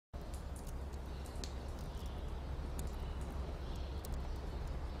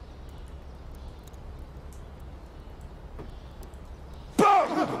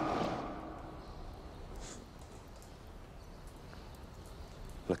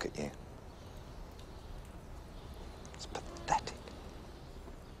Look at you. It's pathetic.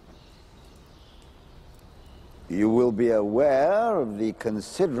 You will be aware of the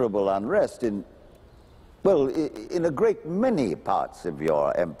considerable unrest in a great many parts of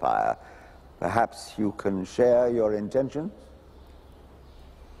your empire. Perhaps you can share your intentions?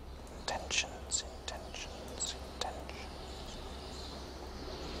 Intentions.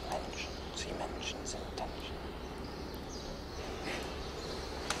 He mentions intentions.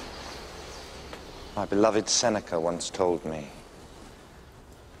 My beloved Seneca once told me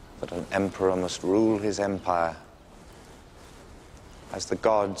that an emperor must rule his empire as the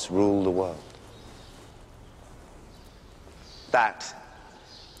gods rule the world. That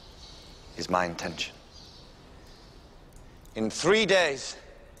is my intention. In 3 days,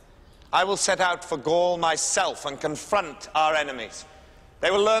 I will set out for Gaul myself and confront our enemies. They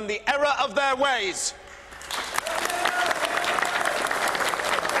will learn the error of their ways.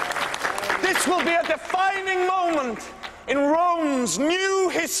 This will be a defining moment in Rome's new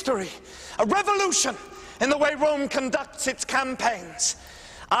history, a revolution in the way Rome conducts its campaigns.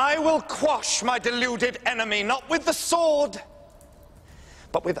 I will quash my deluded enemy, not with the sword,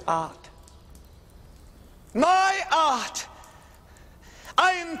 but with art. My art.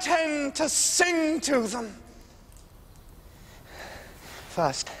 I intend to sing to them.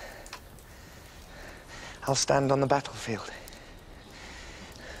 First, I'll stand on the battlefield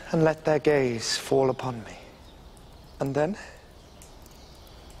and let their gaze fall upon me. And then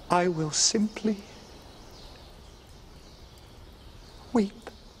I will simply weep.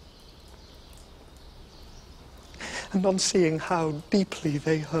 And on seeing how deeply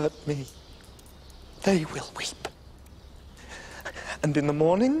they hurt me, they will weep. And in the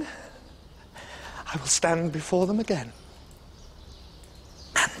morning, I will stand before them again.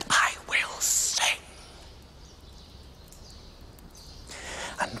 And I will sing.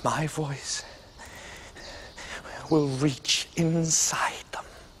 And my voice will reach inside them,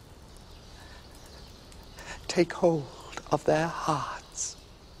 take hold of their hearts.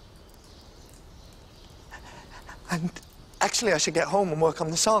 And actually, I should get home and work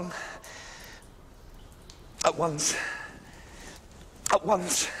on the song. At once.